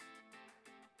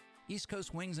East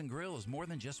Coast Wings and Grill is more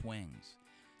than just wings.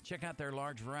 Check out their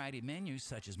large variety of menus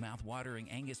such as mouth-watering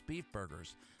Angus beef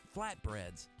burgers,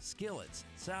 flatbreads, skillets,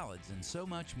 salads, and so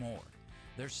much more.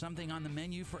 There's something on the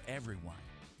menu for everyone.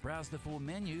 Browse the full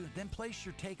menu, then place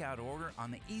your takeout order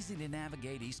on the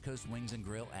easy-to-navigate East Coast Wings and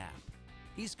Grill app.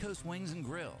 East Coast Wings and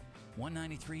Grill,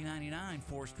 19399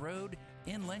 Forest Road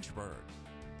in Lynchburg.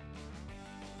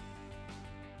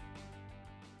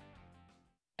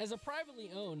 As a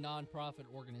privately owned nonprofit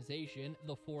organization,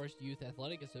 the Forest Youth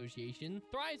Athletic Association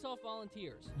thrives off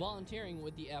volunteers. Volunteering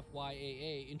with the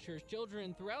FYAA ensures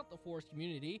children throughout the Forest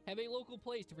community have a local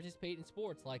place to participate in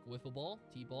sports like wiffle ball,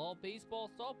 t-ball, baseball,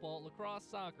 softball, lacrosse,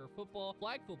 soccer, football,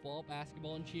 flag football,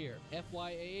 basketball, and cheer.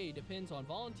 FYAA depends on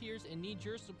volunteers and needs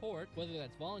your support, whether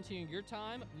that's volunteering your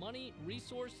time, money,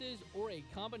 resources, or a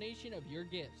combination of your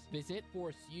gifts. Visit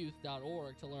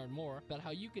forestyouth.org to learn more about how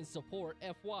you can support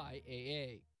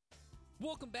FYAA.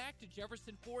 Welcome back to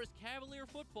Jefferson Forest Cavalier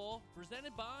football,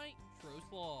 presented by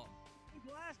Trost Law.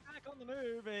 Glass back on the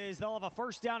move as they'll have a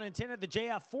first down and 10 at the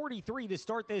JF 43 to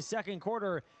start this second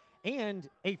quarter, and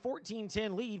a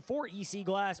 14-10 lead for EC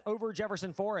Glass over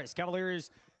Jefferson Forest.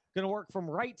 Cavaliers going to work from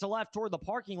right to left toward the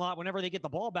parking lot whenever they get the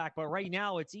ball back, but right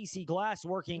now it's EC Glass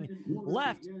working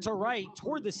left to right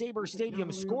toward the Sabre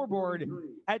Stadium scoreboard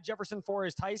at Jefferson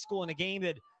Forest High School in a game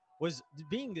that was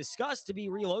being discussed to be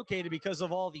relocated because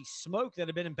of all the smoke that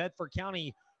had been in Bedford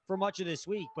County for much of this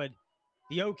week. But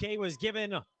the okay was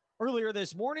given earlier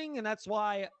this morning, and that's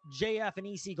why JF and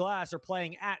EC Glass are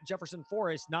playing at Jefferson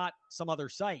Forest, not some other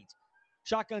site.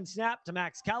 Shotgun snap to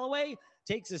Max Callaway,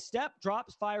 takes a step,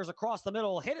 drops, fires across the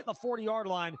middle, hit at the 40-yard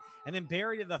line, and then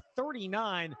buried at the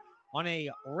 39 on a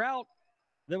route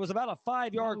that was about a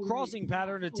 5-yard crossing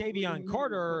pattern to Tavion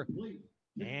Carter.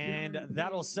 And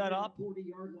that'll set up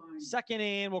second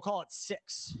and we'll call it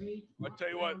 6. I'll tell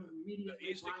you what, the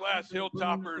East Glass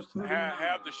Hilltoppers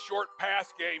have the short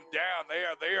pass game down.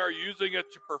 They are using it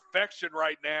to perfection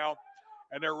right now,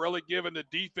 and they're really giving the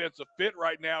defense a fit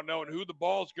right now, knowing who the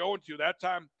ball's going to. That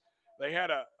time they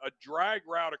had a drag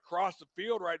route across the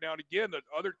field right now, and again, the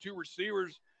other two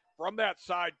receivers from that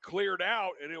side cleared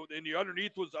out, and the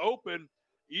underneath was open.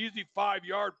 Easy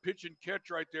 5-yard pitch and catch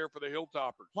right there for the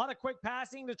Hilltoppers. A lot of quick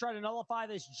passing to try to nullify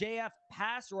this JF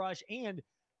pass rush and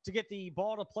to get the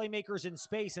ball to playmakers in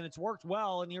space, and it's worked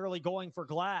well in the early going for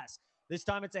Glass. This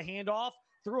time it's a handoff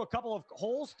through a couple of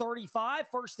holes, 35,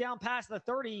 first down past the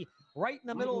 30, right in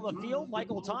the middle of the field.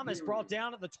 Michael Thomas brought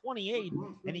down at the 28,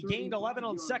 and he gained 11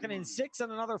 on second and 6 and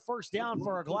another first down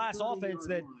for a Glass offense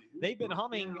that they've been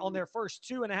humming on their first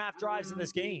 2.5 drives in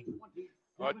this game.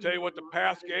 I'll tell you what the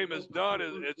pass game has done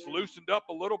is it's loosened up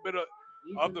a little bit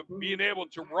of the being able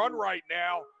to run right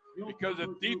now, because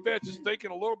the defense is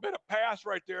thinking a little bit of pass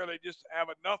right there. They just have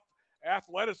enough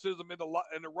athleticism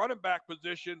in the running back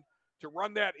position to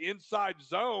run that inside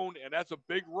zone, and that's a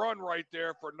big run right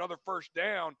there for another first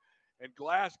down. And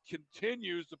Glass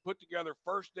continues to put together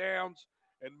first downs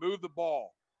and move the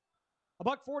ball.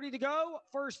 $1:40 to go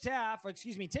first half.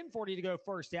 10:40 to go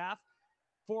first half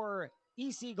for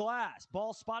EC Glass.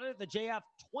 Ball spotted at the JF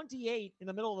 28 in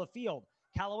the middle of the field.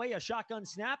 Callaway, a shotgun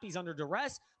snap. He's under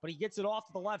duress, but he gets it off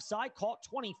to the left side. Caught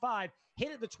 25,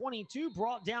 hit at the 22,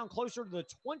 brought down closer to the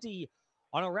 20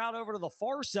 on a route over to the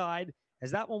far side,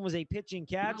 as that one was a pitch and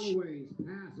catch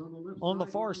on the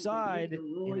far side.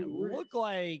 And it looked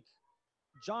like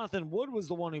Jonathan Wood was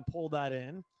the one who pulled that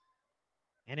in.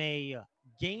 And a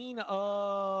gain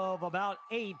of about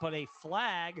 8, but a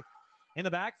flag in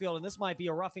the backfield, and this might be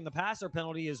a roughing the passer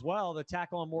penalty as well to tack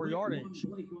on more yardage.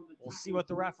 We'll see what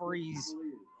the referees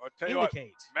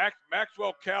indicate.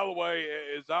 Maxwell Callaway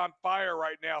is on fire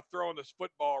right now, throwing this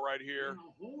football right here.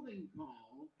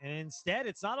 And instead,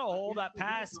 it's not a hold. That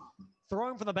pass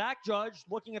thrown from the back judge,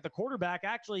 looking at the quarterback,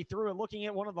 actually threw it looking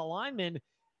at one of the linemen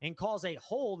and calls a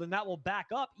hold, and that will back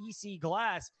up EC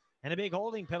Glass, and a big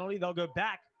holding penalty. They'll go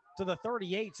back to the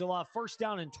 38, so they'll have first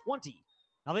down and 20.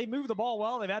 Now, they moved the ball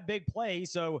well. They've had big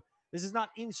plays, so this is not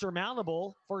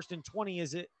insurmountable. First and 20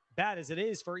 is it bad as it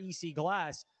is for EC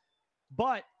Glass,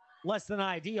 but less than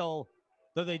ideal,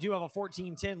 though they do have a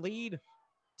 14-10 lead.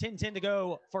 10-10 to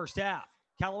go first half.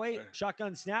 Callaway,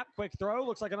 shotgun snap, quick throw.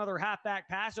 Looks like another halfback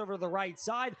pass over to the right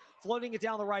side, floating it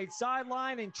down the right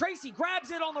sideline, and Tracy grabs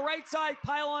it on the right side,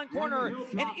 pylon corner,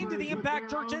 and into the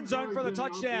Impact Church end zone for the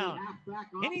touchdown.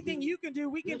 Anything you can do,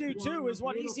 we can do too, is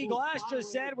what EC Glass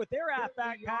just said with their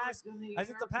halfback pass, as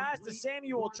it's a pass to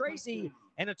Samuel Tracy,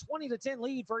 and a 20-10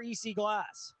 lead for EC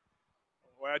Glass.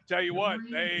 Well, I tell you what,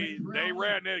 they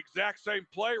ran that exact same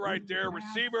play right there.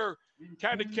 Receiver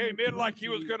kind of came in like he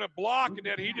was going to block, and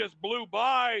then he just blew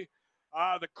by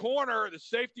the corner. The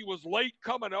safety was late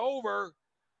coming over,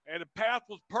 and the path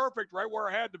was perfect right where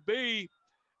it had to be.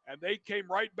 And they came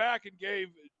right back and gave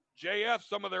JF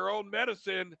some of their own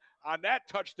medicine on that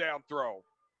touchdown throw.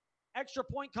 Extra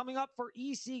point coming up for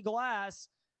EC Glass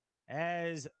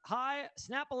as high,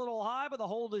 snap a little high, but the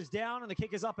hold is down and the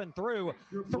kick is up and through.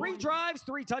 3 drives,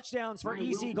 3 touchdowns for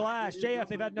EC Glass. JF,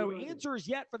 they've had no answers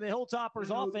yet for the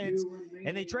Hilltoppers offense,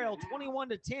 and they trail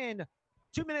 21-10.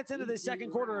 2 minutes into the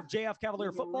second quarter of JF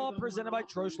Cavalier football, presented by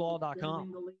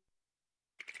TrostLaw.com.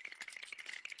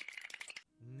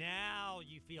 Now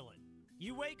you feel it.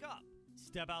 You wake up,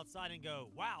 step outside and go,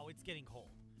 wow, it's getting cold.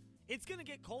 It's going to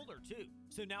get colder too,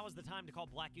 so now is the time to call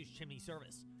Black Goose Chimney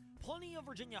Service. Plenty of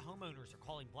Virginia homeowners are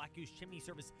calling Black Goose Chimney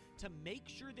Service to make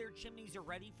sure their chimneys are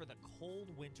ready for the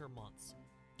cold winter months.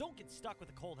 Don't get stuck with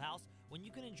a cold house when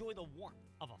you can enjoy the warmth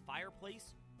of a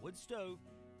fireplace, wood stove,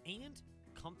 and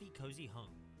comfy, cozy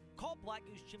home. Call Black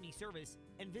Goose Chimney Service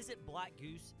and visit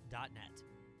blackgoose.net.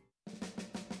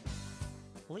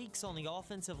 Leaks on the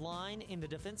offensive line, in the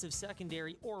defensive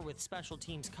secondary, or with special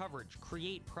teams coverage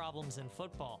create problems in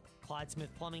football. Clyde Smith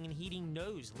Plumbing and Heating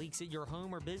knows leaks at your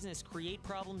home or business create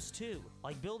problems too,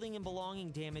 like building and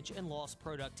belonging damage and lost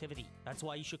productivity. That's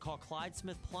why you should call Clyde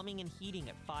Smith Plumbing and Heating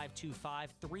at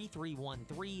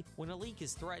 525-3313 when a leak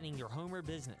is threatening your home or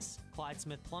business. Clyde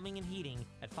Smith Plumbing and Heating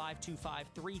at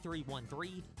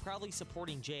 525-3313, proudly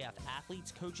supporting JF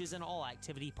athletes, coaches, and all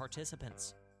activity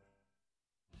participants.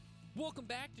 Welcome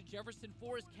back to Jefferson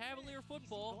Forest Cavalier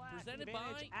football, presented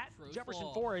by at Trost Jefferson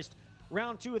Law. Forest.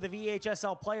 Round 2 of the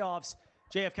VHSL playoffs.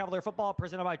 JF Cavalier football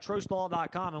presented by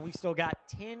TrostLaw.com, and we've still got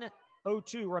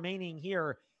 10:02 remaining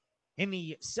here in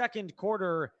the second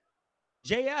quarter.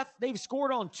 JF, they've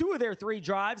scored on 2 of their 3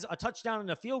 drives, a touchdown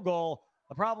and a field goal.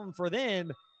 The problem for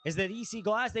them is that EC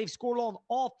Glass, they've scored on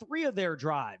all 3 of their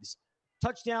drives.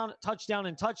 Touchdown, touchdown,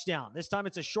 and touchdown. This time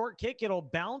it's a short kick. It'll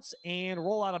bounce and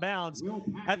roll out of bounds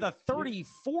at the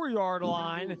 34-yard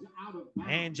line.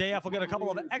 And JF will get a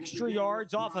couple of extra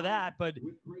yards off of that, but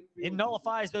it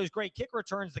nullifies those great kick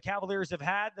returns the Cavaliers have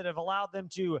had that have allowed them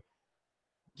to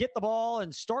get the ball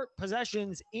and start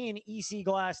possessions in EC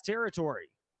Glass territory.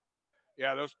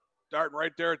 Yeah, those starting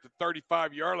right there at the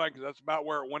 35-yard line, because that's about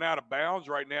where it went out of bounds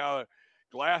right now.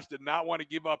 Glass did not want to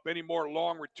give up any more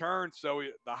long returns, so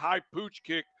the high pooch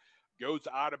kick goes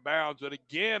out of bounds. And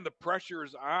again, the pressure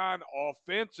is on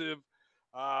offensive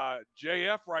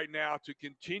JF right now to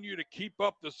continue to keep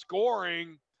up the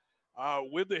scoring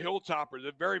with the Hilltoppers.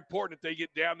 It's very important that they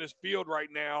get down this field right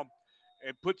now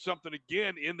and put something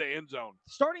again in the end zone.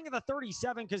 Starting at the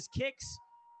 37, because kicks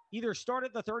either start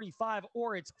at the 35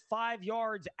 or it's 5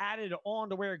 yards added on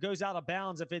to where it goes out of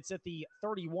bounds if it's at the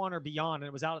 31 or beyond, and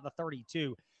it was out at the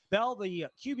 32. Bell, the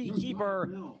QB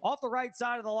keeper, off the right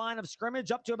side of the line of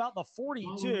scrimmage up to about the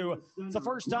 42. It's the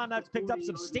first time that's picked up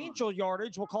substantial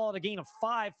yardage. We'll call it a gain of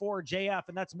 5 for JF,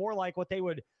 and that's more like what they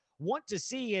would want to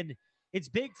see, and it's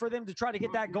big for them to try to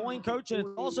get that going, Coach, and it's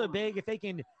also big if they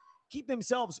can keep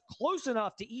themselves close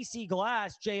enough to EC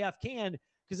Glass, JF can,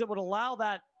 because it would allow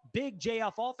that big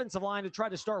JF offensive line to try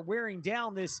to start wearing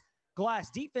down this Glass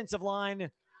defensive line,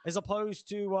 as opposed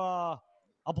to a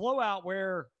blowout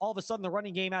where all of a sudden the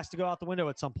running game has to go out the window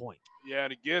at some point. Yeah,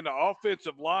 and again, the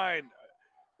offensive line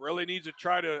really needs to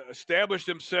try to establish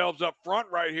themselves up front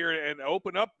right here and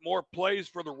open up more plays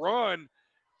for the run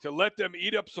to let them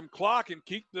eat up some clock and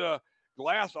keep the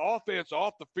Glass offense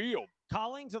off the field.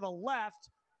 Calling to the left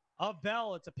of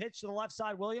Bell. It's a pitch to the left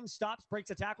side. Williams stops, breaks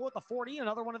a tackle at the 40,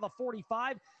 another one at the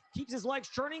 45, keeps his legs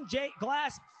churning.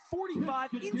 Glass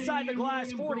 45 inside the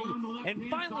Glass 40, and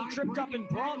finally tripped up and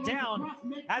brought down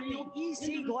at the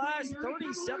EC Glass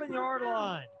 37-yard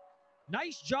line.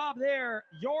 Nice job there,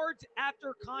 yards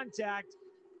after contact,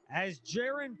 as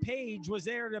Jaron Page was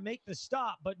there to make the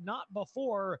stop, but not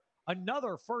before.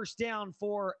 Another first down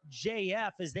for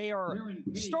JF as they are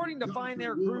starting to find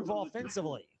their groove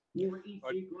offensively.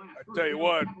 I tell you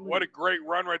what a great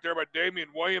run right there by Damian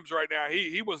Williams right now.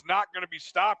 He was not going to be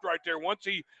stopped right there. Once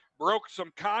he broke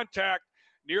some contact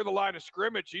near the line of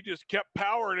scrimmage, he just kept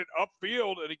powering it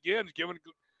upfield, and again, giving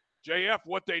JF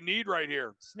what they need right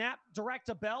here. Snap direct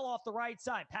to Bell off the right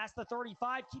side. Past the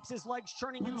 35, keeps his legs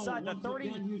churning inside the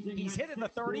 30. He's hit at the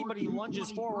 30, but he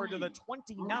lunges forward to the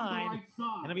 29.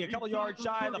 And it'll be a couple yards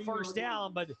shy of the first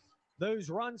down, but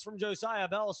those runs from Josiah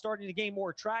Bell starting to gain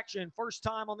more traction. First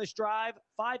time on this drive,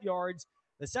 5 yards.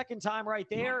 The second time right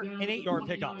there, an 8-yard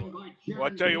pickup. Well, I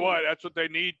tell you what, that's what they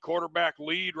need, quarterback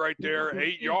lead right there,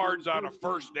 8 yards on a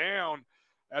first down.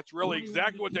 That's really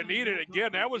exactly what they needed.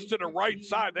 Again, that was to the right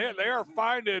side. They are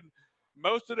finding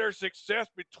most of their success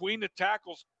between the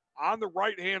tackles on the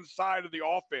right-hand side of the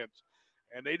offense.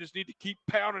 And they just need to keep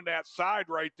pounding that side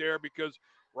right there, because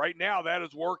right now that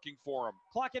is working for them.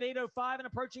 Clock at 8:05 and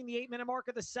approaching the 8-minute mark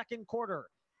of the second quarter.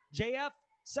 JF,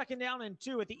 second down and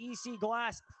 2 at the EC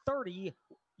Glass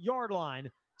 30-yard line.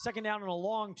 Second down and a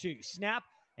long 2. Snap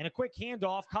and a quick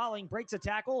handoff. Colling breaks a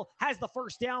tackle, has the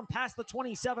first down past the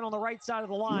 27 on the right side of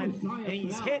the line, and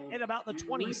he's hit at about the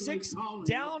 26,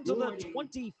 down to the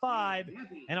 25,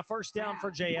 and a first down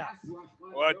for JF.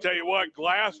 Well, I tell you what,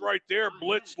 Glass right there,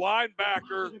 blitz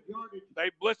linebacker. They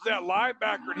blitzed that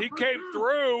linebacker, and he came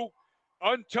through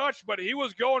untouched, but he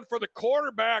was going for the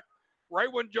quarterback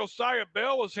right when Josiah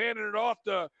Bell was handing it off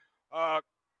to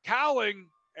Cowling,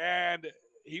 and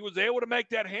he was able to make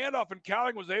that handoff, and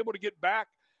Cowling was able to get back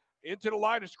into the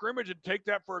line of scrimmage and take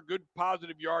that for a good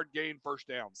positive yard gain, first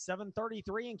down.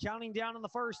 7:33 and counting down in the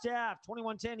first half.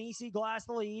 21-10 EC Glass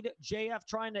the lead. JF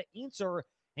trying to answer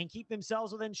and keep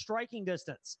themselves within striking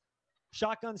distance.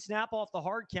 Shotgun snap off the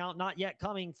hard count, not yet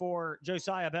coming for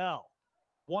Josiah Bell.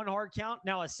 One hard count,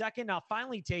 now a second, now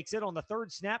finally takes it on the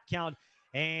third snap count,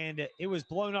 and it was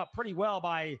blown up pretty well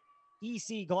by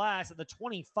EC Glass at the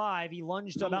 25. He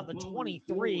lunged to about the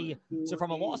 23. So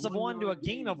from a loss of 1 to a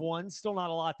gain of 1, still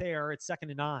not a lot there. It's 2nd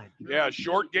and 9. Yeah,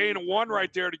 short gain of 1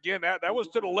 right there. And again, that was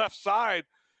to the left side,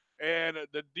 and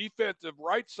the defensive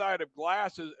right side of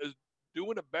Glass is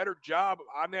doing a better job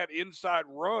on that inside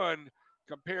run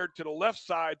compared to the left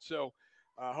side. So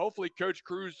hopefully Coach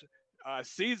Cruz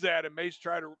sees that and may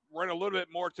try to run a little bit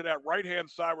more to that right-hand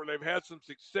side where they've had some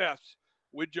success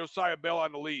with Josiah Bell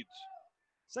on the leads.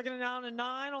 2nd down and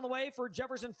 9 on the way for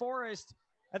Jefferson Forest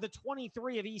at the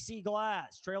 23 of EC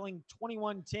Glass, trailing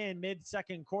 21-10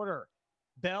 mid-second quarter.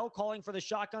 Bell calling for the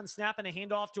shotgun snap and a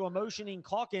handoff to a motioning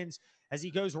Calkins as he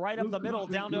goes right up the middle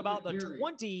down to about the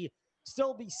 20.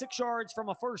 Still be 6 yards from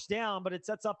a first down, but it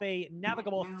sets up a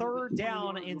navigable 3rd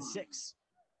down and 6.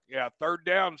 Yeah, 3rd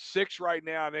down, 6 right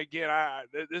now. And again,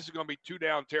 this is going to be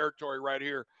 2-down territory right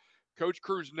here. Coach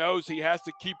Cruz knows he has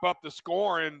to keep up the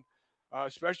scoring,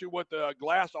 especially what the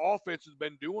Glass offense has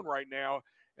been doing right now.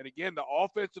 And again, the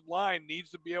offensive line needs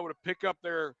to be able to pick up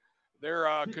their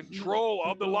control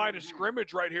of the line of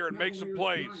scrimmage right here and make some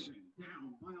plays.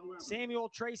 Samuel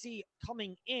Tracy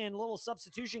coming in, a little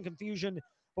substitution confusion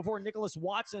before Nicholas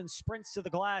Watson sprints to the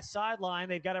Glass sideline.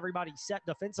 They've got everybody set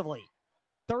defensively.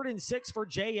 3rd and 6 for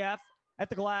JF at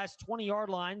the Glass 20-yard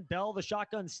line. Bell, the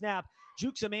shotgun snap,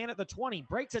 jukes a man at the 20,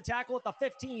 breaks a tackle at the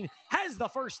 15, has the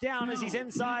first down as he's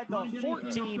inside the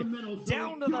 14,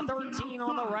 down to the 13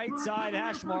 on the right side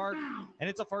hash mark, and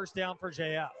it's a first down for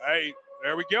JF. Hey,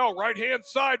 there we go. Right-hand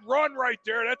side run right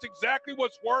there. That's exactly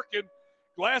what's working.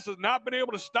 Glass has not been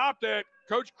able to stop that.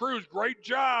 Coach Cruz, great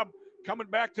job coming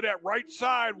back to that right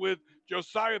side with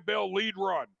Josiah Bell lead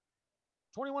run.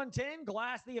 21-10,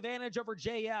 Glass the advantage over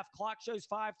JF. Clock shows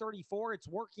 5:34. It's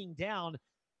working down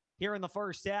here in the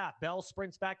first half. Bell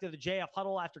sprints back to the JF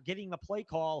huddle after getting the play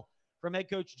call from head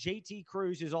coach JT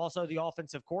Cruz, who's also the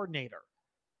offensive coordinator.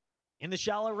 In the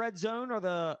shallow red zone are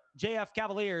the JF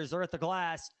Cavaliers. They're at the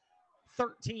Glass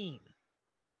 13.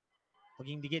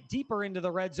 Looking to get deeper into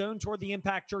the red zone toward the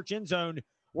Impact Church end zone,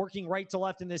 working right to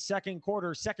left in this second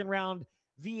quarter. Second round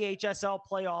VHSL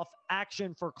playoff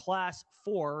action for Class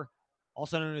 4,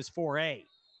 also known as 4A.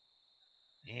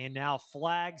 And now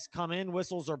flags come in,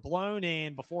 whistles are blown,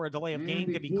 and before a delay of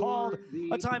game can be called,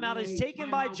 a timeout is taken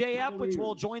by JF, which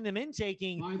will join them in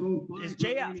taking, is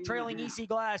JF trailing EC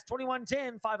Glass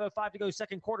 21-10, 5:05 to go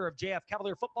second quarter of JF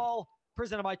Cavalier football,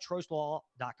 presented by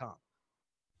TrostLaw.com.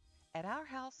 At our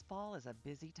house, fall is a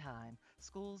busy time.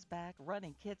 School's back,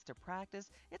 running kids to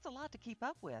practice. It's a lot to keep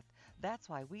up with. That's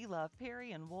why we love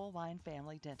Perry and Woolwine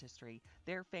Family Dentistry.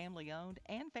 They're family-owned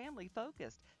and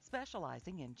family-focused,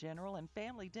 specializing in general and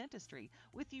family dentistry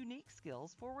with unique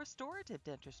skills for restorative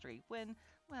dentistry when,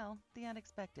 well, the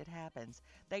unexpected happens.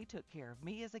 They took care of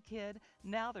me as a kid.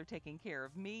 Now they're taking care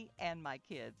of me and my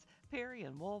kids. Perry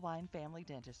and Woolwine Family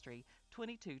Dentistry,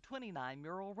 2229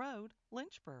 Murrell Road,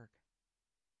 Lynchburg.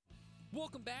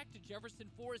 Welcome back to Jefferson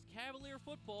Forest Cavalier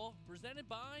football, presented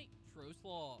by Trost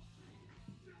Law.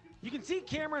 You can see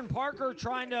Cameron Parker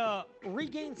trying to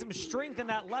regain some strength in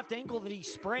that left ankle that he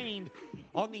sprained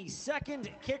on the second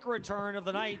kick return of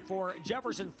the night for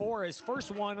Jefferson Forest.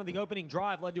 First one on the opening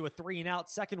drive led to a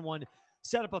 3-and-out. Second one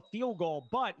set up a field goal,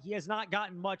 but he has not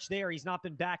gotten much there. He's not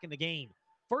been back in the game.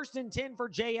 1st and 10 for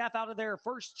JF out of their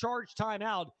first charge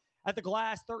timeout at the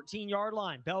Glass 13-yard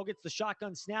line. Bell gets the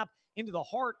shotgun snap into the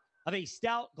heart of a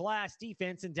stout Glass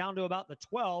defense and down to about the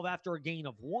 12 after a gain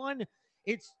of 1.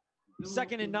 It's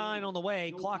 2nd and 9 on the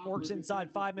way. Clock works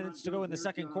inside 5 minutes to go in the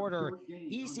second quarter.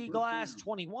 EC Glass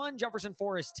 21, Jefferson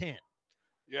Forest 10.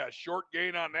 Yeah, short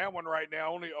gain on that one right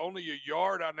now. Only a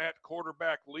yard on that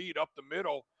quarterback lead up the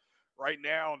middle right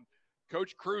now. And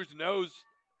Coach Cruz knows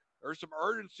there's some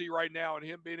urgency right now in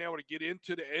him being able to get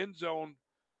into the end zone.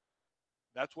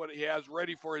 That's what he has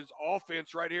ready for his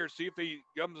offense right here. See if he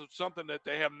comes with something that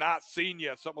they have not seen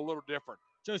yet, something a little different.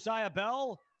 Josiah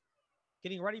Bell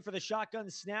getting ready for the shotgun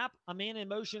snap. A man in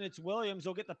motion. It's Williams.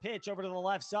 Will get the pitch over to the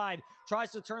left side.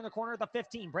 Tries to turn the corner at the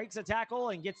 15. Breaks a tackle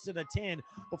and gets to the 10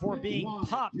 before being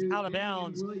popped out of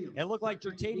bounds. It looked like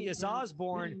Jertavius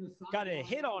Osborne got a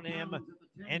hit on him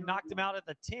and knocked him out at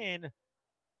the 10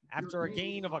 after a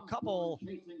gain of a couple.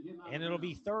 And it'll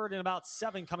be 3rd and about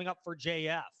 7 coming up for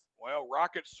JF. Well,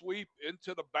 rocket sweep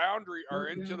into the boundary or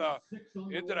into the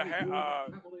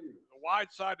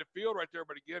wide side of the field right there.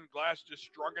 But again, Glass just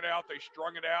strung it out. They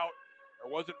strung it out.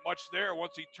 There wasn't much there.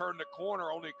 Once he turned the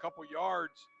corner, only a couple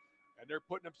yards, and they're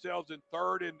putting themselves in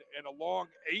 3rd and a long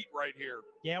 8 right here.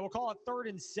 Yeah, we'll call it 3rd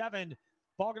and 7.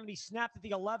 Ball going to be snapped at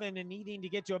the 11 and needing to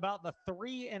get to about the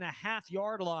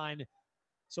 3.5-yard line.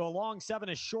 So a long 7,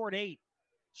 a short 8.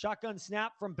 Shotgun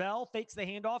snap from Bell, fakes the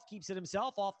handoff, keeps it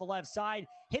himself off the left side,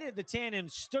 hit at the 10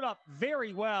 and stood up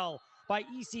very well by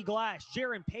EC Glass.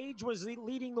 Jaron Page was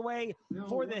leading the way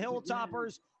for the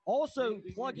Hilltoppers. Also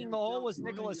plugging the hole was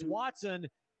Nicholas Watson,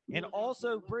 and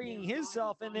also bringing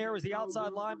himself in there was the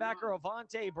outside linebacker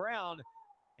Avante Brown.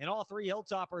 And all 3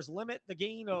 Hilltoppers limit the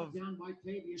gain of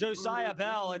Josiah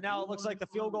Bell, and now it looks like the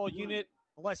field goal unit,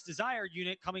 less desired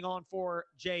unit, coming on for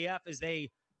JF as they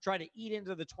try to eat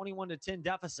into the 21-10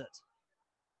 deficit.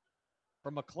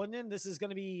 For McClendon, this is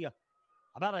going to be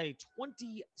about a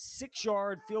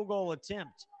 26-yard field goal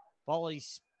attempt. Ball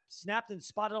is snapped and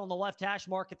spotted on the left hash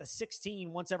mark at the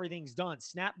 16 once everything's done.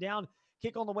 Snap down,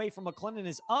 kick on the way from McClendon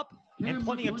is up and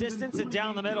plenty of distance and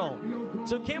down the middle.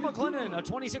 So Cam McClendon, a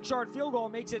 26-yard field goal,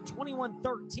 makes it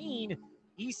 21-13.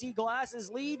 EC Glass's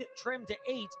lead trimmed to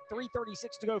 8,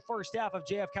 3:36 to go first half of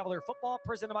JF Cavalier football,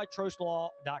 presented by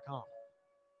TrostLaw.com.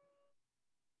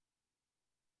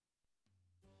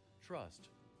 Trust.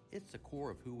 It's the core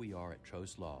of who we are at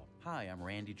Trost Law. Hi, I'm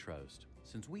Randy Trost.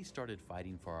 Since we started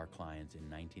fighting for our clients in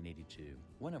 1982,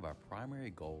 one of our primary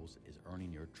goals is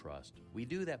earning your trust. We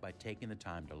do that by taking the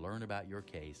time to learn about your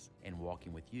case and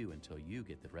walking with you until you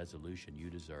get the resolution you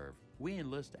deserve. We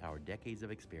enlist our decades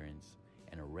of experience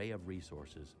and array of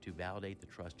resources to validate the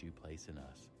trust you place in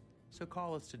us. So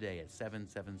call us today at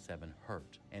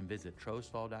 777-HURT and visit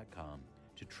TrostLaw.com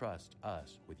to trust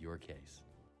us with your case.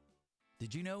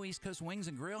 Did you know East Coast Wings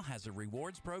and Grill has a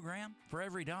rewards program? For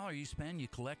every $1 you spend, you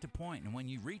collect a point, and when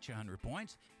you reach 100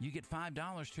 points, you get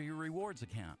 $5 to your rewards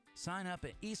account. Sign up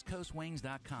at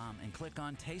eastcoastwings.com and click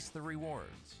on Taste the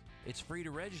Rewards. It's free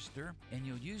to register, and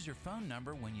you'll use your phone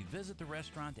number when you visit the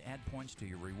restaurant to add points to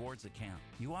your rewards account.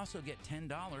 You also get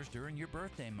 $10 during your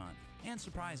birthday month and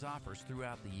surprise offers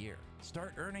throughout the year.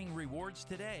 Start earning rewards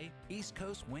today. East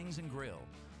Coast Wings and Grill,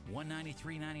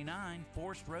 193.99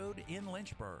 Forest Road in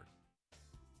Lynchburg.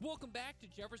 Welcome back to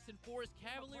Jefferson Forest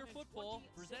Cavalier football,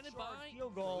 presented by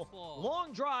field goal. Trost Law.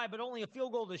 Long drive, but only a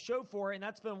field goal to show for it, and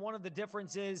that's been one of the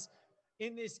differences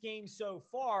in this game so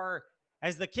far,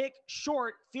 as the kick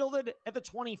short, fielded at the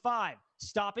 25.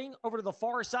 Stopping over to the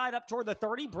far side up toward the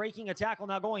 30, breaking a tackle,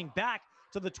 now going back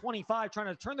to the 25, trying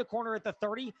to turn the corner at the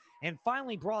 30, and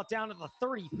finally brought down at the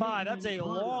 35. That's a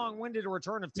long-winded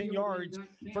return of 10 yards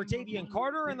for Tavian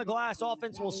Carter, and the Glass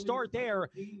offense will start there.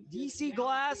 DC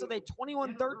Glass with a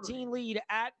 21-13 lead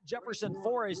at Jefferson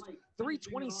Forest.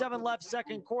 3:27 left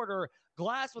second quarter.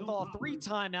 Glass with all 3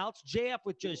 timeouts, JF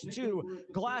with just 2.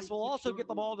 Glass will also get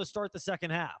the ball to start the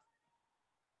second half.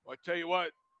 Well, I tell you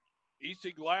what,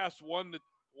 EC Glass won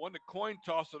the coin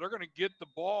toss, so they're going to get the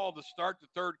ball to start the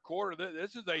third quarter.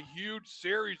 This is a huge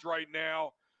series right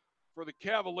now for the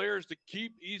Cavaliers to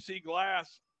keep EC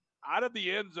Glass out of the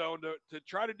end zone, to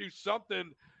try to do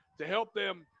something to help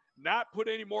them not put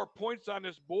any more points on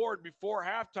this board before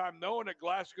halftime, knowing that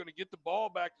Glass is going to get the ball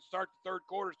back to start the third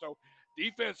quarter. So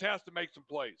defense has to make some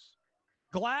plays.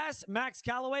 Glass, Max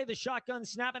Callaway, the shotgun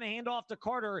snapping a handoff to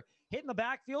Carter, hitting the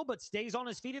backfield, but stays on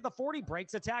his feet at the 40,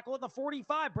 breaks a tackle at the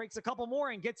 45, breaks a couple more,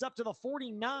 and gets up to the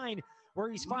 49,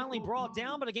 where he's finally brought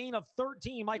down, but a gain of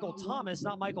 13. Michael Thomas,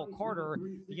 not Michael Carter,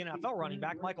 the NFL running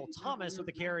back. Michael Thomas with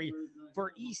the carry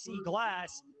for EC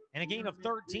Glass, and a gain of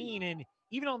 13. And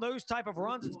even on those type of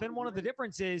runs, it's been one of the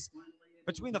differences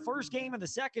between the first game and the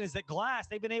second, is that Glass,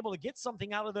 they've been able to get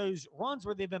something out of those runs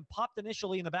where they've been popped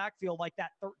initially in the backfield, like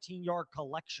that 13-yard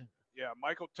collection. Yeah,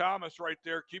 Michael Thomas right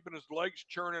there, keeping his legs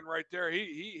churning right there.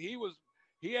 He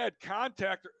had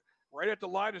contact right at the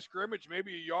line of scrimmage,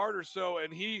 maybe a yard or so,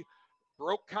 and he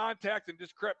broke contact and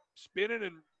just kept spinning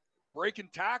and breaking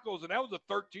tackles, and that was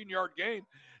a 13-yard gain.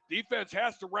 Defense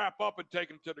has to wrap up and take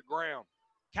him to the ground.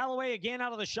 Callaway again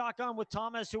out of the shotgun with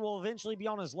Thomas, who will eventually be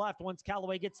on his left once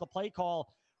Callaway gets the play call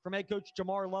from head coach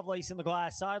Jamar Lovelace in the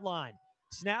glass sideline.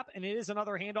 Snap, and it is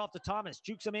another handoff to Thomas.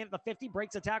 Jukes a man at the 50,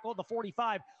 breaks a tackle at the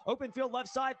 45. Open field left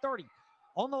side, 30.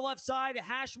 On the left side,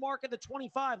 hash mark at the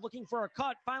 25, looking for a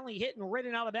cut, finally hit and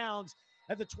ridden out of bounds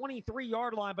at the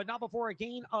 23-yard line, but not before a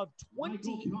gain of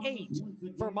 28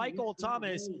 for Michael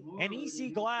Thomas. And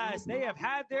EC Glass, they have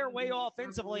had their way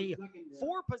offensively,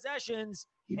 4 possessions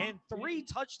and 3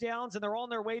 touchdowns, and they're on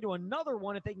their way to another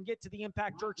one if they can get to the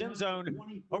Impact Church end zone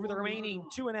over the remaining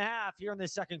 2.5 here in the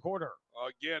second quarter.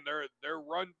 Again, their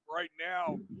run right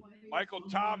now, Michael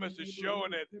Thomas is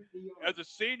showing it. As a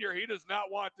senior, he does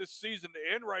not want this season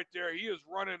to end right there. He is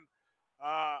running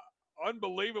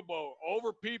unbelievable,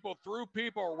 over people, through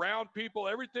people, around people,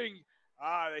 everything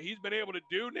that he's been able to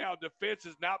do now. Defense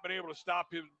has not been able to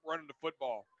stop him running the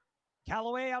football.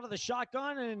 Callaway out of the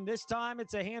shotgun, and this time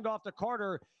it's a handoff to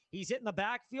Carter. He's hitting the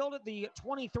backfield at the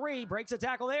 23, breaks a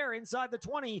tackle there inside the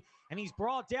 20, and he's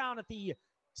brought down at the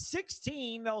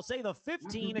 16, they'll say the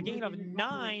 15, a gain of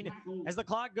 9 as the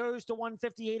clock goes to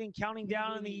 1:58 and counting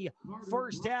down in the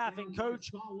first half. And Coach,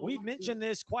 we've mentioned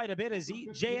this quite a bit as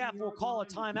JF will call a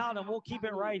timeout, and we'll keep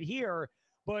it right here.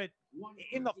 But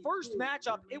in the first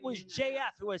matchup, it was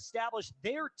JF who established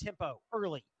their tempo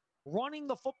early, running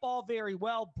the football very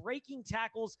well, breaking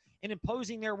tackles and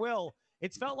imposing their will.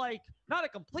 It's felt like not a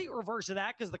complete reverse of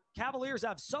that because the Cavaliers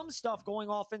have some stuff going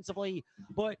offensively,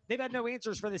 but they've had no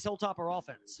answers for this Hilltopper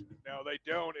offense. No, they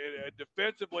don't.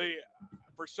 Defensively,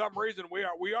 for some reason, we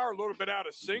are a little bit out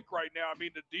of sync right now. I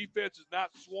mean, the defense is not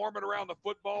swarming around the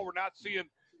football. We're not seeing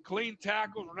clean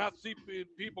tackles. We're not seeing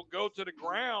people go to the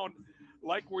ground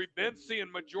like we've been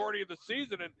seeing majority of the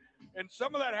season. And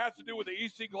some of that has to do with the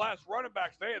EC Glass running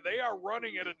backs. They are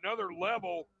running at another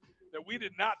level that we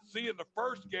did not see in the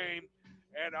first game.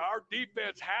 And our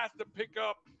defense has to pick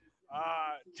up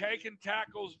taking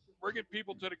tackles, bringing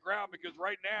people to the ground, because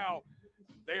right now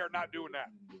they are not doing that.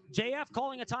 JF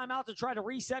calling a timeout to try to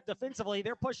reset defensively.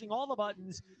 They're pushing all the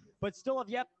buttons, but still have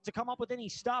yet to come up with any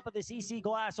stop of this EC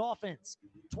Glass offense.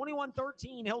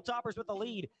 21-13, Hilltoppers with the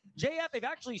lead. JF, they've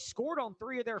actually scored on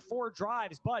 3 of their 4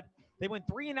 drives, but they went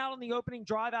 3 and out on the opening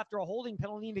drive after a holding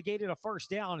penalty negated a first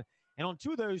down. And on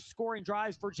 2 of those scoring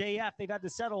drives for JF, they've had to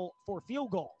settle for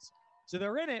field goals. So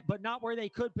they're in it, but not where they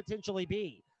could potentially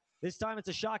be. This time it's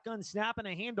a shotgun snap and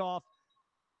a handoff.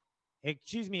 A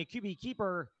QB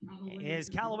keeper as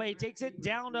Callaway takes it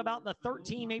down to about the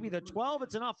 13, maybe the 12.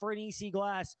 It's enough for an EC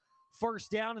Glass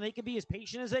first down, and they can be as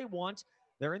patient as they want.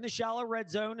 They're in the shallow red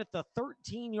zone at the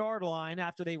 13-yard line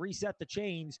after they reset the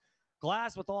chains.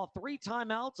 Glass with all 3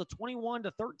 timeouts, a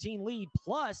 21-13 lead,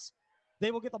 plus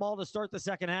they will get the ball to start the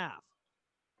second half.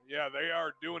 Yeah, they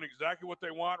are doing exactly what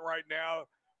they want right now.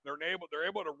 They're able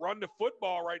to run the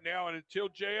football right now, and until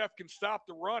JF can stop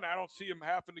the run, I don't see him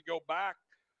having to go back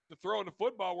to throwing the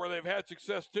football where they've had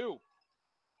success too.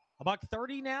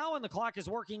 $1:30 now, and the clock is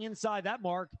working inside that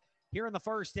mark here in the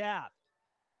first half.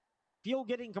 Field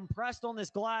getting compressed on this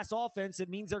Glass offense. It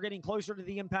means they're getting closer to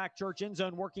the Impact Church end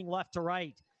zone, working left to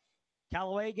right.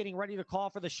 Callaway getting ready to call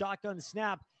for the shotgun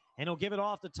snap, and he'll give it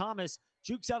off to Thomas.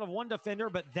 Jukes out of 1 defender,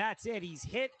 but that's it. He's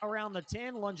hit around the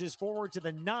 10, lunges forward to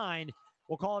the 9.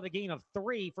 We'll call it a gain of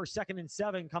 3 for 2nd and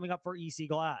 7 coming up for EC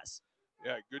Glass.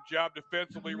 Yeah, good job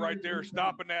defensively right there,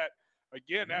 stopping that.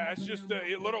 Again, that's just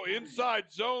a little inside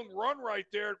zone run right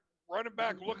there. Running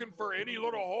back looking for any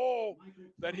little hole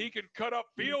that he can cut up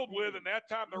field with, and that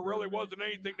time there really wasn't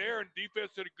anything there, and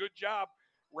defense did a good job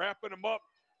wrapping him up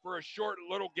for a short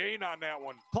little gain on that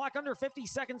one. Clock under 50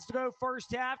 seconds to go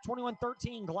first half,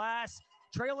 21-13 Glass,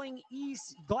 trailing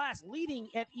Glass, leading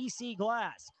at EC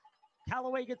Glass.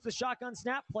 Callaway gets the shotgun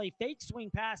snap, play fake,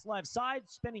 swing pass left side,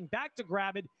 spinning back to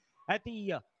grab it at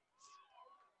the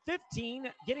 15,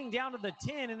 getting down to the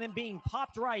 10, and then being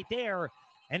popped right there.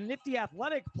 And nifty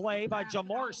athletic play by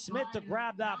Jamar Smith to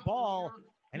grab that ball,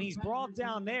 and he's brought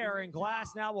down there, and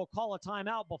Glass now will call a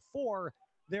timeout before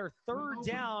their 3rd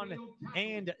down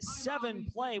and 7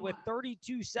 play with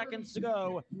 32 seconds to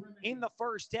go in the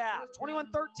first half.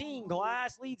 21-13,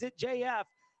 Glass leads at JF.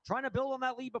 Trying to build on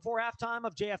that lead before halftime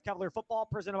of JF Cavalier football,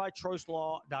 presented by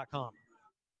TrostLaw.com.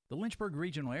 The Lynchburg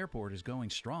Regional Airport is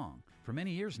going strong. For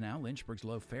many years now, Lynchburg's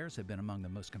low fares have been among the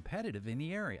most competitive in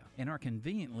the area, and our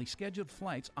conveniently scheduled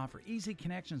flights offer easy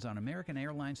connections on American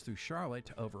Airlines through Charlotte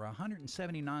to over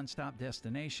 170 nonstop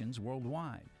destinations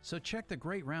worldwide. So check the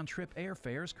great round-trip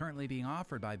airfares currently being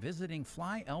offered by visiting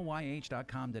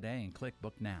flylyh.com today and click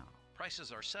Book Now.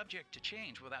 Prices are subject to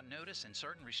change without notice and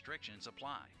certain restrictions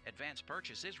apply. Advance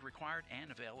purchase is required and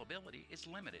availability is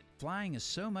limited. Flying is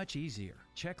so much easier.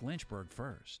 Check Lynchburg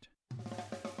first.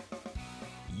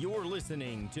 You're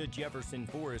listening to Jefferson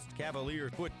Forest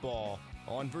Cavalier football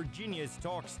on Virginia's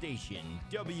talk station,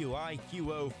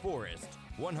 WIQO Forest,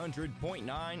 100.9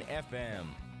 FM.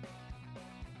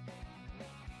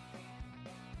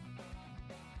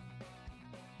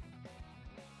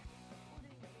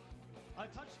 A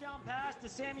touchdown pass to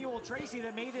Samuel Tracy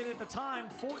that made it at the time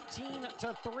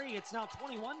 14-3. It's now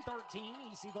 21-13.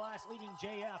 EC Glass leading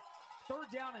JF. Third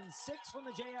down and 6 from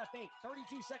the JF 8.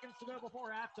 32 seconds to go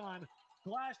before halftime.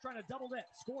 Glass trying to double dip.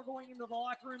 Score going into the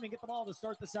locker room and get the ball to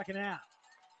start the second half.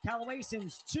 Callaway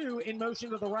sends 2 in motion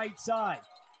to the right side.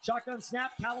 Shotgun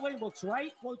snap. Callaway looks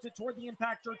right, floats it toward the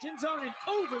Impact Church end zone and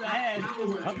over the head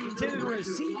of the intended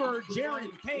receiver,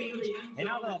 Jared Page, and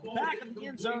out of the back of the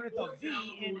end zone at the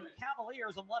V in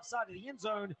Cavaliers on the left side of the end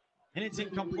zone, and it's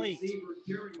incomplete.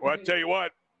 Well, I tell you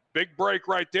what, big break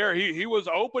right there. He was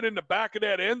open in the back of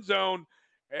that end zone,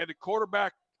 and the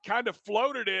quarterback kind of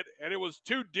floated it, and it was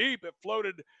too deep. It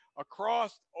floated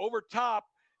across over top,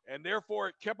 and therefore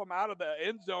it kept them out of the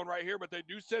end zone right here. But they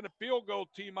do send a field goal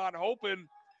team on, hoping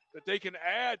that they can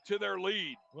add to their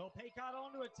lead. Well, Paycott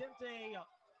on to attempt a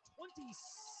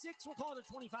 26, we'll call it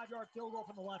a 25-yard field goal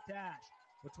from the left hash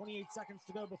with 28 seconds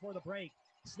to go before the break.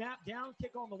 Snap down,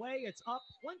 kick on the way. It's up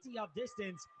plenty of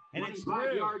distance, and it's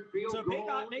through. So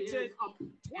Paycott makes it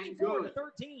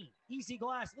 24-13. EC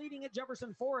Glass leading at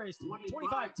Jefferson Forest.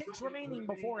 25 ticks remaining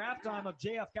before halftime of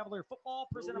JF Cavalier football,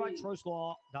 presented by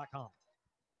TrostLaw.com.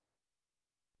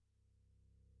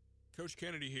 Coach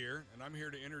Kennedy here, and I'm here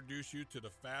to introduce you to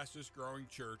the fastest growing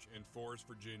church in Forest,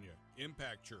 Virginia,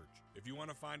 Impact Church. If you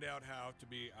want to find out how to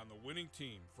be on the winning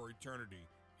team for eternity,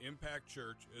 Impact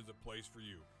Church is a place for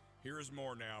you. Here is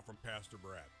more now from Pastor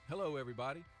Brad. Hello,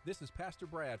 everybody. This is Pastor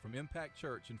Brad from Impact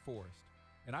Church in Forest,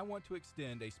 and I want to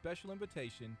extend a special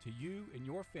invitation to you and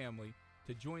your family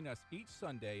to join us each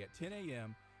Sunday at 10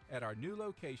 a.m. at our new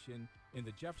location in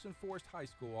the Jefferson Forest High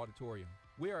School auditorium.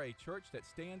 We are a church that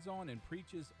stands on and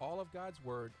preaches all of God's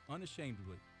Word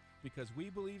unashamedly because we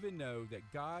believe and know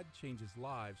that God changes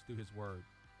lives through His Word.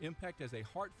 Impact has a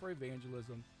heart for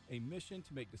evangelism, a mission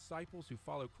to make disciples who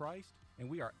follow Christ, and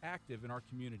we are active in our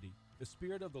community. The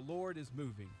Spirit of the Lord is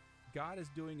moving. God is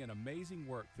doing an amazing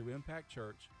work through Impact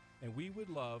Church, and we would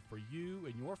love for you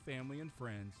and your family and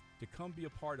friends to come be a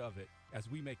part of it as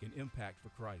we make an impact for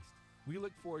Christ. We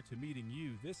look forward to meeting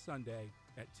you this Sunday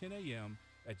at 10 a.m.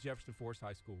 at Jefferson Forest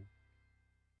High School.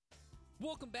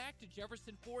 Welcome back to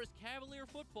Jefferson Forest Cavalier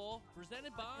football,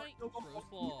 presented by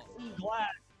TrostLaw. Glass,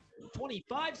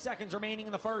 25 seconds remaining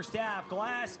in the first half.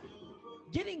 Glass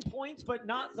getting points, but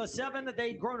not the 7 that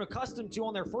they'd grown accustomed to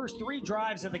on their first 3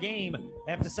 drives of the game.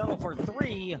 They have to settle for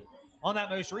 3 on that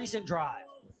most recent drive.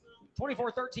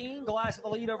 24-13, Glass with the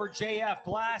lead over JF.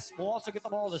 Glass will also get the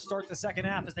ball to start the second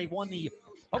half as they won the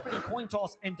opening coin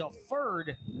toss and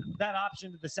deferred that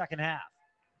option to the second half.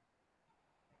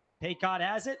 Paycott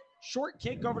has it. Short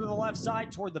kick over to the left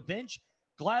side toward the bench.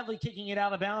 Gladly kicking it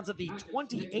out of bounds at the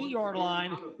 28-yard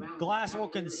line. Glass will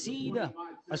concede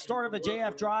a start of a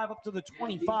JF drive up to the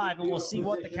 25, and we'll see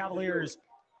what the Cavaliers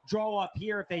draw up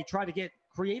here, if they try to get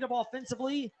creative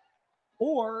offensively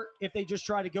or if they just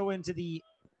try to go into the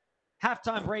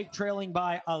halftime break trailing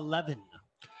by 11.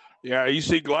 Yeah, you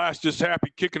see Glass just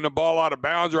happy kicking the ball out of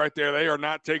bounds right there. They are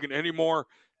not taking any more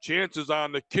chances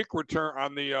on the kick return,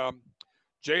 on the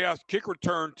JS kick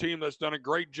return team that's done a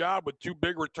great job with 2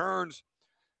 big returns.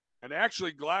 And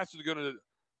actually, Glass is going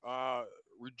to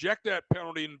reject that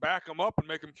penalty and back them up and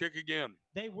make them kick again.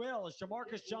 They will, as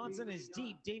Jamarcus Johnson is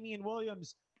deep. Damian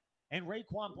Williams and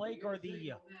Raekwon Blake are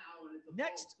the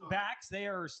next backs. They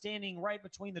are standing right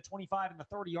between the 25 and the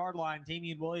 30-yard line.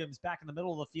 Damian Williams back in the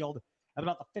middle of the field at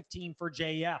about the 15 for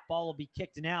JF. Ball will be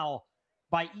kicked now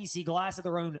by EC Glass at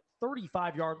their own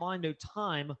 35-yard line. No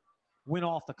time went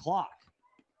off the clock.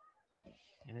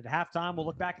 And at halftime, we'll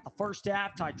look back at the first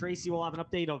half. Ty Tracy will have an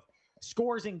update of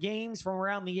scores and games from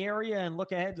around the area and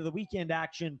look ahead to the weekend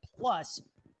action. Plus,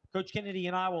 Coach Kennedy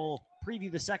and I will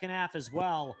preview the second half as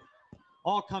well,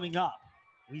 all coming up.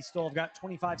 We still have got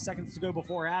 25 seconds to go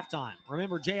before halftime.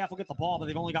 Remember, JF will get the ball, but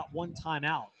they've only got 1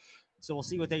 timeout. So we'll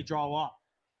see what they draw up.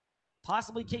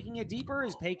 Possibly kicking it deeper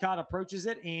as Paycott approaches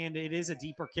it, and it is a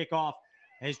deeper kickoff.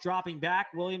 As dropping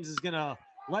back, Williams is going to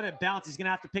let it bounce. He's going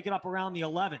to have to pick it up around the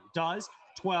 11. Does.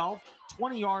 12,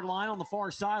 20-yard line on the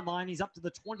far sideline. He's up to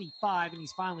the 25, and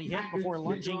he's finally hit before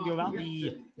lunging to about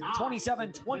the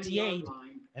 27, 28,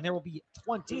 and there will be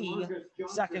 20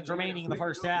 seconds remaining in the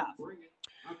first half.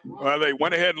 Well, they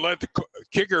went ahead and let the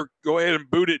kicker go ahead and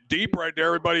boot it deep right there.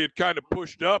 Everybody had kind of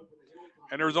pushed up,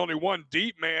 and there was only one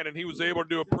deep man, and he was able to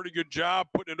do a pretty good job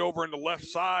putting it over in the left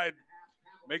side,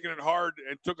 making it hard,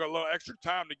 and took a little extra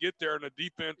time to get there, and the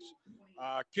defense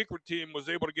kicker team was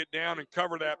able to get down and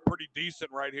cover that pretty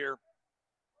decent right here.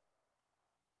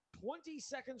 20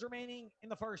 seconds remaining in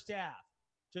the first half.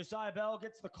 Josiah Bell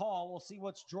gets the call. We'll see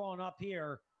what's drawn up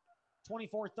here.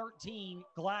 24-13,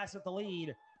 Glass at the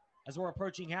lead as we're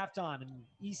approaching halftime. And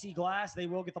EC Glass, they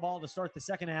will get the ball to start the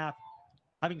second half,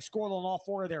 having scored on all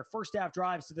 4 of their first half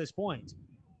drives to this point.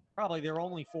 Probably their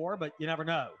only 4, but you never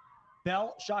know.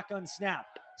 Bell, shotgun snap,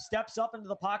 steps up into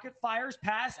the pocket, fires,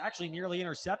 pass, actually nearly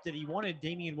intercepted. He wanted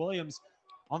Damian Williams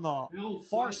on the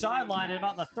far sideline at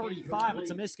about the 35.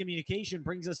 It's a miscommunication,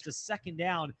 brings us to second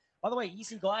down. By the way,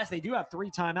 EC Glass, they do have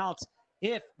 3 timeouts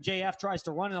if JF tries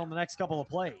to run it on the next couple of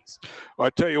plays. Well, I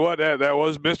tell you what, that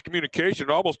was miscommunication. It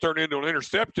almost turned into an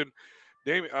interception.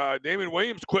 Damian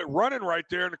Williams quit running right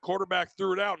there, and the quarterback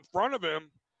threw it out in front of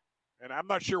him, and I'm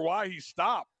not sure why he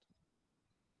stopped.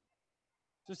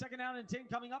 So second down and 10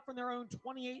 coming up from their own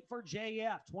 28 for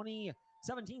JF.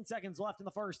 17 seconds left in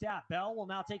the first half. Bell will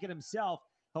now take it himself.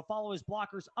 He'll follow his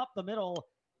blockers up the middle,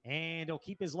 and he'll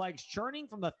keep his legs churning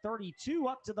from the 32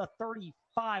 up to the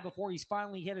 35 before he's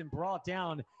finally hit and brought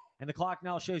down. And the clock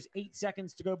now shows 8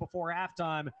 seconds to go before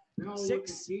halftime.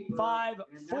 6, 5,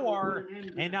 4.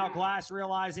 And now Glass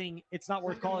realizing it's not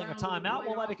worth calling a timeout.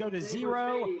 We'll let it go to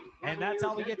 0. And that's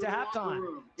how we get to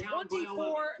halftime.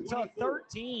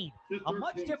 24-13. A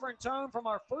much different tone from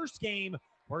our first game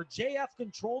where JF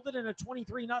controlled it in a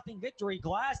 23-0 victory.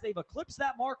 Glass, they've eclipsed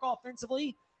that mark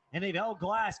offensively, and they've held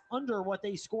Glass under what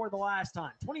they scored the last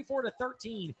time.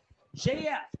 24-13.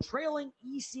 JF trailing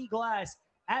EC Glass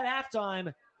at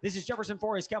halftime. This is Jefferson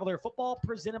Forest Cavalier football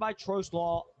presented by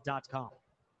TrostLaw.com.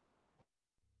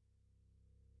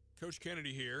 Coach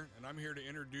Kennedy here, and I'm here to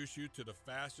introduce you to the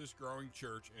fastest growing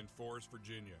church in Forest,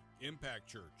 Virginia, Impact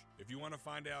Church. If you want to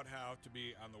find out how to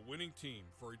be on the winning team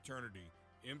for eternity,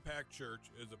 Impact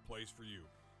Church is a place for you.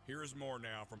 Here is more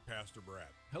now from Pastor Brad.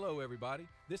 Hello, everybody.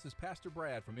 This is Pastor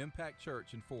Brad from Impact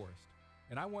Church in Forest,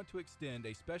 and I want to extend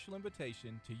a special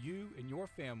invitation to you and your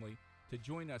family to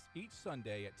join us each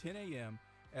Sunday at 10 a.m.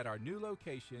 at our new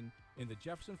location in the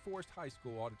Jefferson Forest High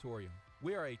School auditorium.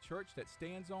 We are a church that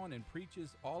stands on and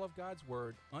preaches all of God's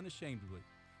Word unashamedly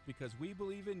because we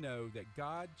believe and know that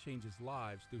God changes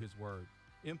lives through His Word.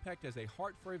 Impact has a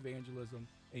heart for evangelism,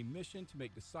 a mission to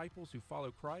make disciples who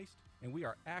follow Christ, and we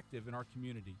are active in our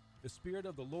community. The Spirit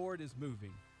of the Lord is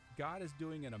moving. God is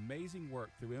doing an amazing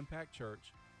work through Impact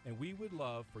Church, and we would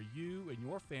love for you and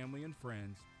your family and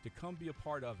friends to come be a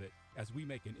part of it as we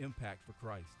make an impact for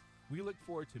Christ. We look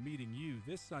forward to meeting you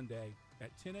this Sunday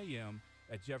at 10 a.m.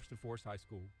 at Jefferson Forest High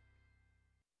School.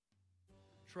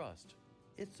 Trust.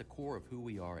 It's the core of who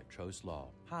we are at Trost Law.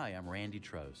 Hi, I'm Randy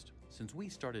Trost. Since we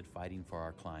started fighting for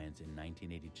our clients in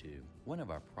 1982, one of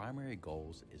our primary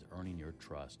goals is earning your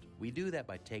trust. We do that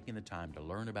by taking the time to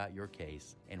learn about your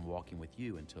case and walking with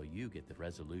you until you get the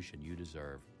resolution you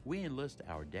deserve. We enlist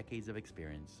our decades of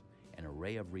experience and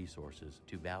array of resources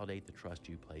to validate the trust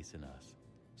you place in us.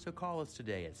 So call us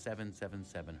today at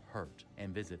 777-HURT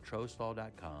and visit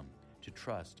TrostLaw.com to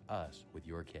trust us with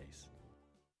your case.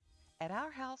 At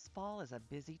our house, fall is a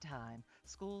busy time.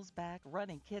 School's back,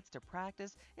 running kids to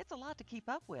practice. It's a lot to keep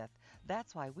up with.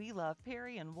 That's why we love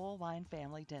Perry and Woolwine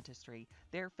Family Dentistry.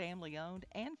 They're family-owned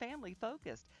and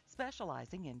family-focused,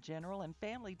 specializing in general and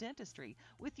family dentistry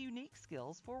with unique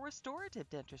skills for restorative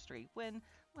dentistry when,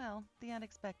 well, the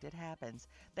unexpected happens.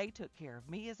 They took care of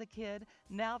me as a kid.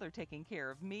 Now they're taking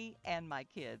care of me and my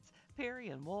kids. Perry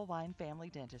and Woolwine Family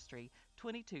Dentistry,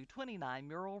 2229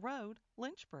 Murrell Road,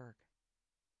 Lynchburg.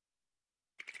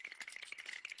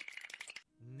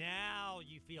 Now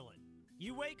you feel it.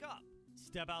 You wake up,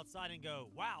 step outside and go,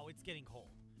 wow, it's getting cold.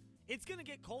 It's going to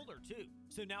get colder too.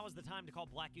 So now is the time to call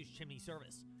Black Goose Chimney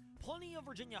Service. Plenty of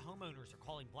Virginia homeowners are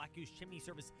calling Black Goose Chimney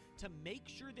Service to make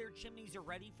sure their chimneys are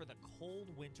ready for the cold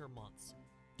winter months.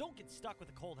 Don't get stuck with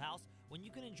a cold house when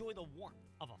you can enjoy the warmth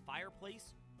of a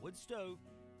fireplace, wood stove,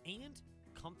 and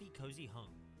comfy, cozy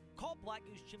home. Call Black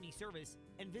Goose Chimney Service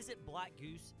and visit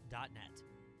blackgoose.net.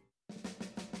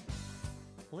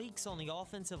 Leaks on the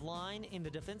offensive line, in the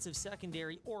defensive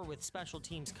secondary, or with special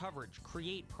teams coverage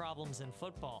create problems in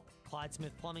football. Clyde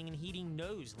Smith Plumbing and Heating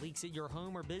knows leaks at your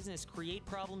home or business create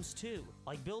problems too,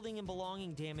 like building and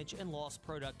belonging damage and lost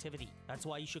productivity. That's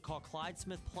why you should call Clyde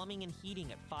Smith Plumbing and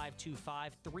Heating at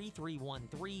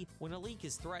 525-3313 when a leak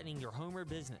is threatening your home or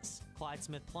business. Clyde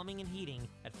Smith Plumbing and Heating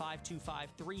at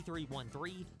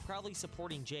 525-3313, proudly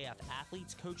supporting JF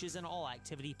athletes, coaches, and all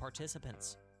activity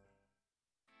participants.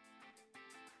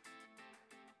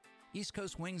 East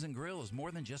Coast Wings and Grill is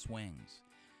more than just wings.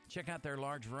 Check out their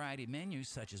large variety menus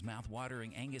such as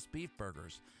mouth-watering Angus beef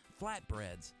burgers,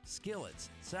 flatbreads, skillets,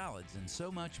 salads, and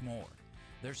so much more.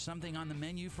 There's something on the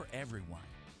menu for everyone.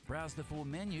 Browse the full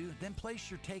menu, then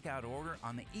place your takeout order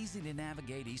on the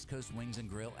easy-to-navigate East Coast Wings and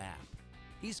Grill app.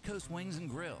 East Coast Wings and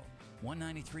Grill,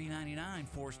 193.99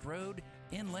 Forest Road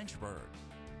in Lynchburg.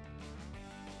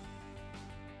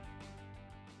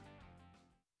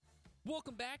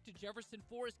 Welcome back to Jefferson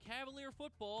Forest Cavalier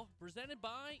Football, presented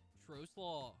by Trost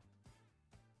Law.